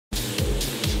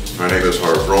My name is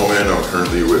Harv Roman. I'm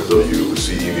currently with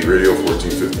WCEV Radio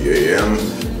 1450 AM.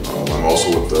 I'm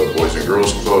also with the Boys and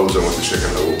Girls Clubs. I went to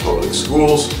Chicago Public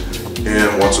Schools.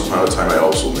 And once upon a time, I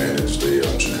also managed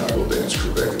a Chicago dance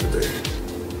crew back in the day.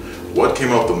 What came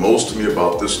out the most to me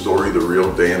about this story, The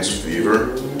Real Dance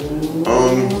Fever?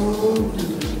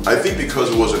 I think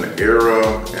because it was an era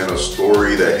and a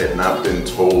story that had not been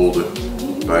told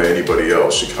by anybody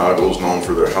else. Chicago's known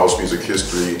for their house music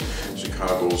history.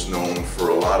 Chicago's known for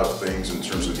a lot of things in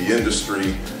terms of the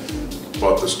industry,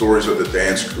 but the stories of the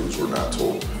dance crews were not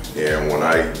told. And when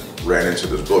I ran into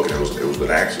this book, and it was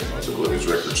an accident, I was at Lily's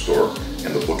record store,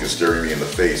 and the book is staring me in the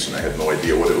face, and I had no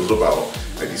idea what it was about.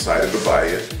 I decided to buy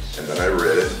it, and then I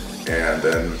read it, and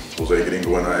then Jose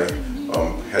Gringo and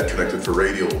I had connected for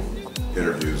radio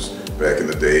interviews back in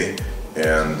the day,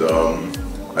 and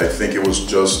I think it was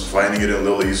just finding it in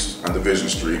Lily's on Division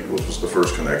Street, which was the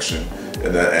first connection,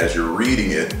 and then as you're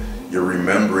reading it, you're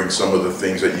remembering some of the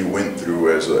things that you went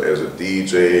through as a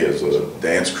DJ, as a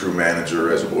dance crew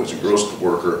manager, as a Boys and Girls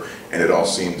worker, and it all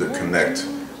seemed to connect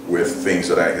with things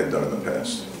that I had done in the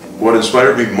past. What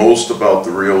inspired me most about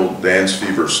the Real Dance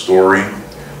Fever story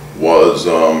was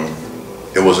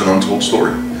it was an untold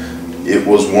story. It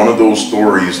was one of those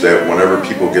stories that whenever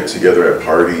people get together at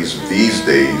parties these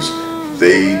days,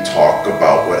 they talk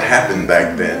about what happened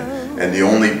back then. And the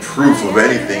only proof of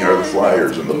anything are the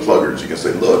flyers and the pluggers. You can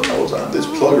say, look, I was on this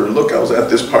plugger, look, I was at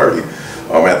this party.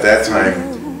 At that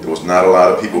time, there was not a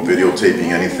lot of people videotaping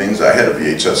anything. I had a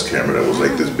VHS camera that was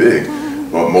like this big.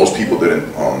 Most people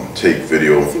didn't take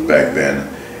video back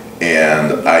then.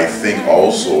 And I think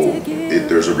also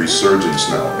there's a resurgence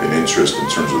now in interest in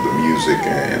terms of the music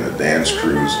and the dance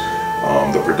crews,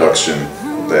 the production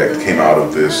that came out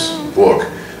of this book.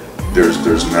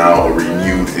 There's now a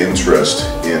renewed interest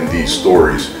in these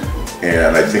stories,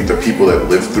 and I think the people that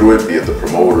lived through it, be it the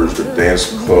promoters, the dance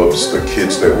clubs, the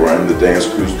kids that were on the dance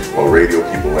crews, or radio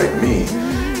people like me,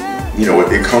 you know,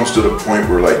 it comes to the point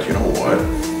where, like, you know what,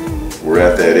 we're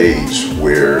at that age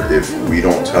where if we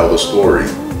don't tell the story,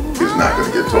 it's not going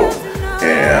to get told.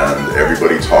 And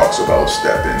everybody talks about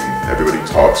stepping, everybody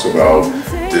talks about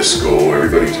disco,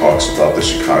 everybody talks about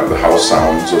the house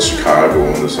sounds of Chicago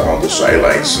and the sound of Shy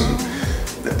Lights and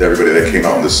everybody that came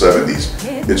out in the 70s.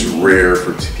 It's rare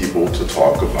for people to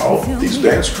talk about these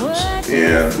dance crews,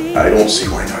 and I don't see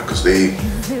why not, because the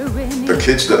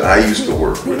kids that I used to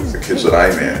work with, the kids that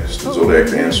I managed, the Zodiac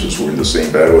dancers who were in the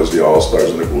same battle as the All-Stars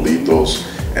and the Gulitos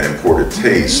and Imported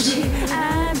Taste.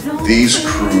 These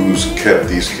crews kept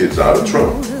these kids out of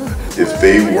trouble. If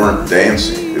they weren't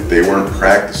dancing, if they weren't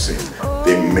practicing,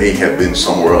 they may have been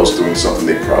somewhere else doing something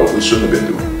they probably shouldn't have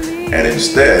been doing. And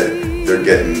instead, they're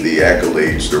getting the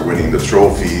accolades, they're winning the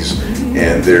trophies,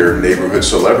 and they're neighborhood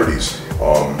celebrities.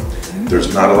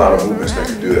 There's not a lot of movements that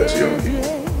can do that to young people.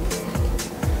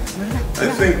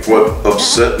 I think what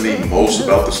upset me most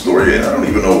about the story, and I don't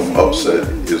even know if upset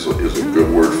is a good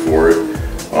word for it,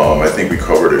 I think we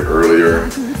covered it earlier,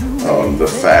 the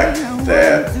fact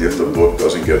that if the book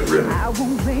doesn't get written,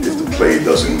 if the play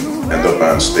doesn't end up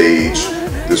on stage,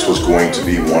 this was going to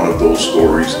be one of those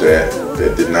stories that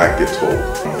did not get told.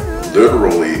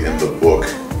 Literally in the book,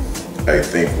 I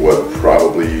think what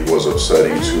probably was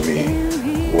upsetting to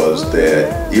me was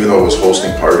that even though I was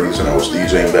hosting parties and I was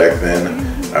DJing back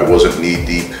then, I wasn't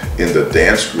knee-deep in the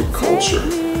dance group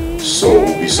culture. So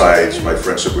besides my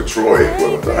friendship with Troy, who I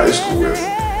went to high school with,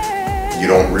 you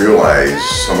don't realize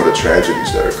some of the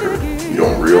tragedies that occurred. You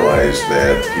don't realize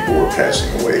that people were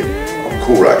passing away.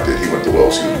 Cool Rock did, he went to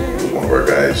Wells, he was one of our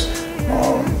guys.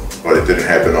 But it didn't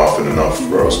happen often enough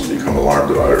for us to become alarmed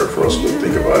about it or for us to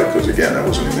think about it, because again, I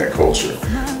wasn't in that culture.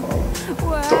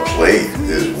 The play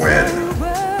is when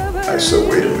I said,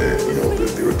 wait a minute, you know,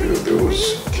 there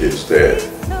was kids that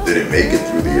didn't make it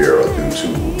through the era due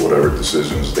to whatever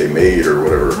decisions they made or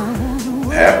whatever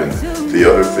happened. The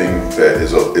other thing that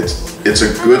is, it's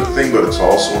a good thing, but it's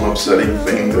also an upsetting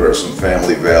thing. There are some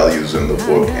family values in the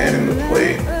book and in the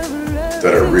play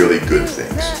that are really good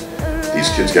things. These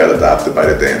kids got adopted by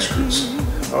the dance crews.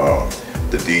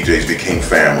 The DJs became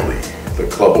family. The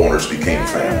club owners became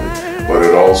family. But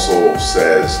it also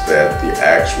says that the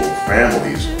actual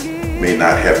families may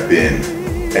not have been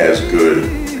as good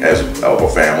as of a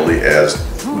family as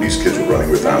these kids were running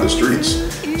with on the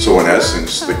streets. So in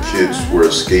essence, the kids were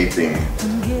escaping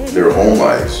their home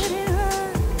lives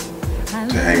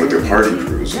to hang with their party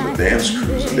crews and the dance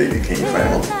crews, and they became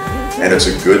family. And it's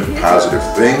a good, positive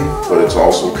thing, but it's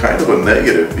also kind of a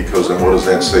negative, because then what does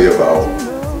that say about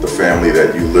the family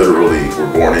that you literally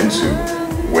were born into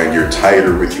when you're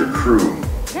tighter with your crew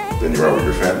than you are with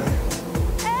your family?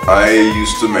 I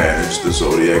used to manage the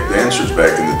Zodiac dancers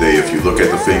back in the day. If you look at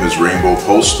the famous rainbow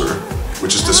poster,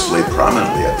 which is displayed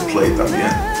prominently at the play también,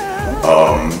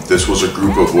 this was a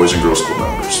group of Boys and Girls Club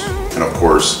members. And of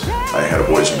course, I had a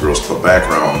Boys and Girls Club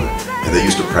background, and they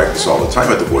used to practice all the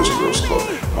time at the Boys and Girls Club.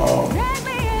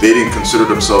 They didn't consider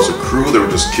themselves a crew, they were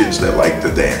just kids that liked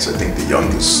to dance. I think the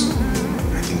youngest,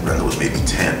 I think Brenda was maybe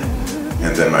 10,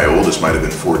 and then my oldest might have been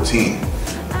 14.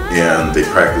 And they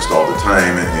practiced all the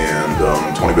time,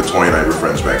 and Tony Batoni and I were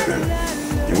friends back then,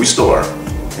 and we still are.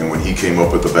 And when he came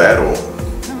up with the battle,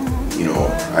 you know,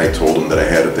 I told him that I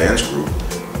had a dance group,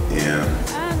 and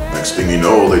next thing you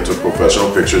know, they took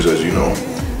professional pictures, as you know.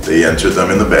 They entered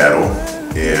them in the battle,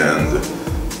 and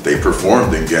they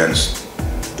performed against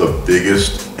the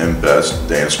biggest and best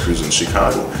dance crews in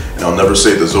Chicago. And I'll never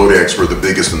say the Zodiacs were the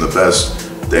biggest and the best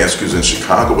dance crews in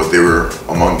Chicago, but they were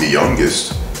among the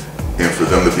youngest. And for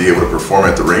them to be able to perform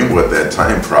at the Rainbow at that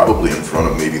time, probably in front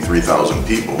of maybe 3,000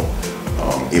 people.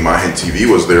 Imagen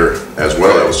TV was there as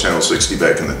well. That was Channel 60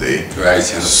 back in the day. Right,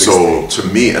 Channel 60. So to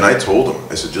me, and I told them,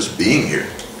 I said, just being here,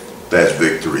 that's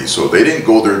victory. So they didn't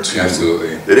go there to,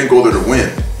 Absolutely. They didn't go there to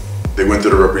win. They went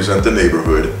there to represent the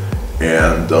neighborhood.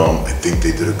 And I think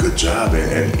they did a good job.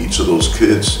 And each of those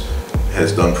kids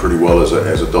has done pretty well as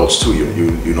adults too.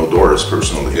 You know Doris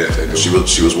personally. Yes, I do.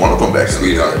 She was one of them back in the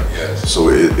day. Yes. So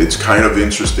it's kind of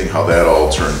interesting how that all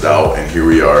turned out, and here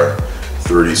we are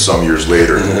 30 some years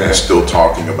later, still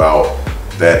talking about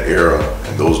that era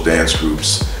and those dance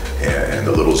groups and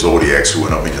the little Zodiacs who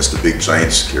went up against the big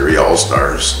giant scary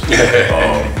all-stars.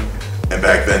 And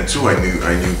back then too, I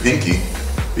knew Pinky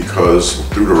because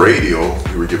through the radio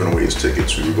we were giving away his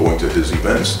tickets. We were going to his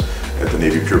events at the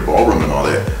Navy Pier Ballroom and all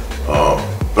that.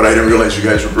 But I didn't realize you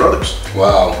guys were brothers.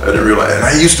 Wow. I didn't realize, and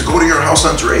I used to go to your house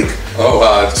on Drake. Oh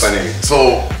wow, that's funny.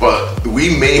 So, but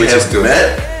we may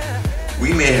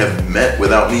have met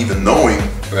without me even knowing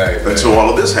until all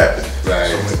of this happened. Right.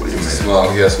 So I'm like, wait a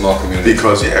minute. Small community.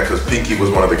 Because Pinky was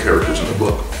one of the characters in the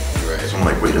book. Right. So I'm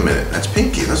like, wait a minute, that's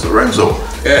Pinky, that's Lorenzo.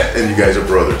 Yeah. And you guys are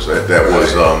brothers. That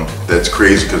was that's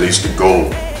crazy because I used to go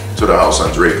to the house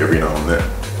on Drake every now and then.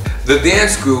 The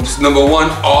dance groups, number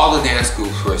one, all the dance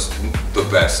groups were the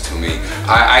best to me.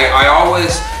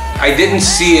 I didn't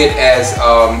see it as,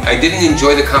 I didn't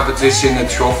enjoy the competition, the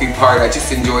trophy part. I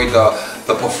just enjoyed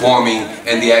the performing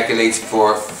and the accolades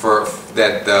for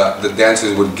that the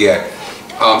dancers would get.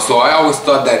 So I always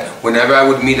thought that whenever I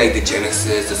would meet like the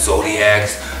Genesis, the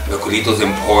Zodiacs, the Culitos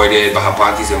Imported, Baja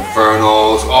Panties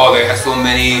Infernos, oh, they had so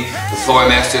many, the Floor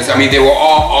Masters. I mean, they were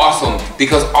all awesome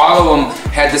because all of them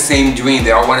had the same dream.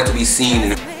 They all wanted to be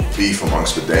seen. Beef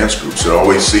amongst the dance groups. It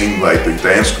always seemed like the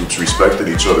dance groups respected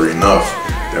each other enough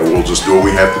that we'll just do what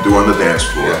we have to do on the dance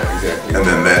floor. Yeah, exactly. And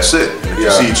then that's it. If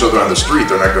you see each other on the street,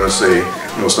 they're not going to say,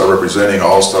 you know, start representing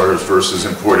All-Stars versus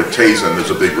Imported Taste and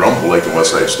there's a big rumble like the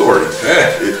West Side Story.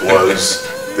 It was,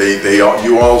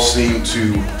 you all seem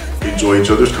to enjoy each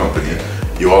other's company.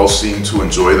 You all seem to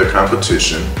enjoy the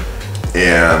competition.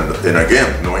 And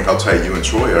again, knowing how tight you and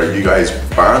Troy are, you guys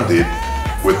bonded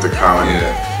with the common,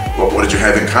 what did you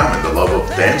have in common? The love of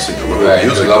dancing, the love of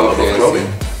music, the love of clubbing.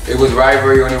 It was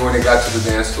rivalry only when it got to the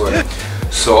dance floor.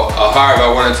 So Harv,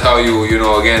 I want to tell you,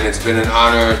 again, it's been an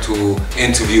honor to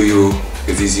interview you,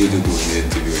 because it's you to do the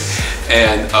interview.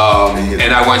 And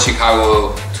I want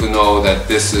Chicago to know that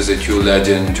this is a true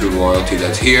legend, true royalty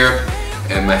that's here.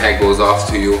 And my hat goes off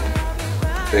to you.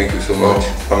 Thank you so much.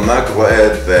 I'm not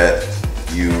glad that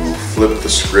you flipped the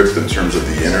script in terms of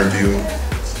the interview,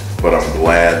 but I'm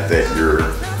glad that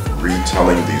you're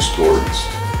retelling these stories.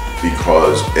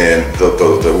 Because, and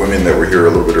the women that were here a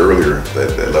little bit earlier,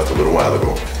 that left a little while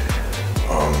ago,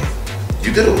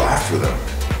 you did a lot for them.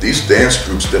 These dance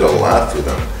groups did a lot for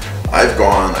them.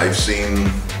 I've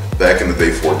seen back in the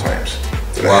day 4 times.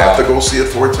 Did I have to go see it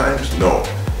 4 times? No.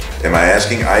 Am I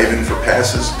asking Ivan for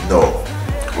passes? No.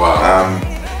 Wow.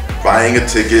 I'm buying a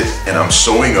ticket and I'm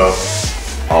showing up.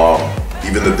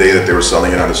 Even the day that they were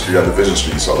selling it on the street, on Division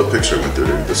Street, you saw the picture. I went there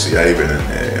to see Ivan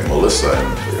and Melissa, and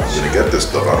I'm gonna get this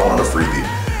stuff. I don't want a freebie.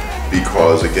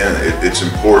 Because again, it's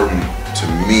important to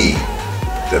me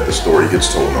that the story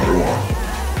gets told, number one.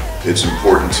 It's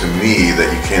important to me that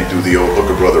you can't do the old hook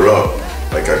a brother up.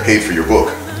 Like, I paid for your book.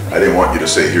 I didn't want you to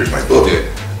say, here's my book. He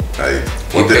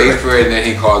paid for it and then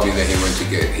he called me that he went to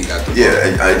he got the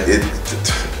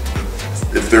book.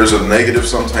 If there's a negative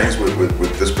sometimes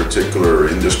with this particular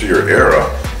industry or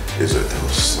era, is that there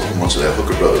was so much of that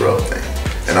hooker brother up thing.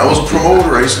 And I was a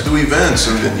promoter, I used to do events,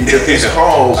 and you get these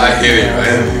calls. I hear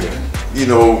you. You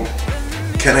know,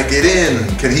 can I get in?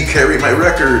 Can he carry my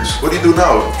records? What do you do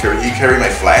now? Can he carry my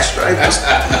flash drive?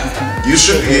 You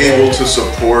should be able to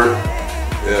support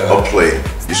a play.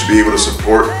 You should be able to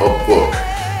support a book.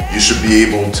 You should be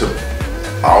able to,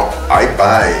 I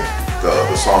buy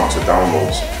the songs, the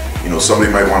downloads. You know, somebody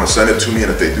might want to send it to me,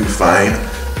 and if they do, fine.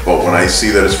 But when I see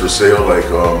that it's for sale, like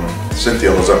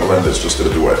Cynthia Melendez just did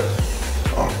a duet.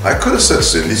 I could have said,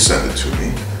 Cindy, send it to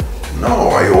me. No,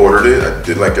 I ordered it, I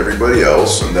did like everybody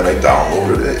else, and then I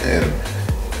downloaded it.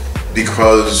 And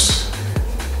because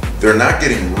they're not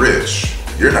getting rich,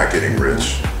 you're not getting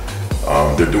rich.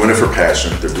 They're doing it for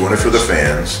passion, they're doing it for the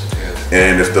fans.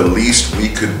 And if the least we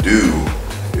could do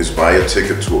is buy a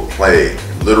ticket to a play,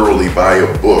 literally buy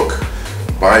a book,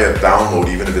 buy a download,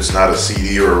 even if it's not a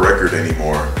CD or a record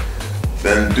anymore,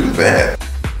 then do that.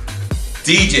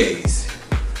 DJs,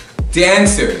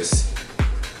 dancers,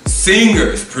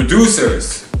 singers,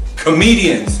 producers,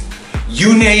 comedians,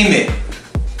 you name it,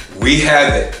 we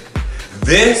have it.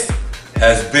 This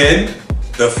has been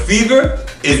the Fever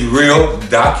is Real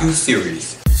docu-series.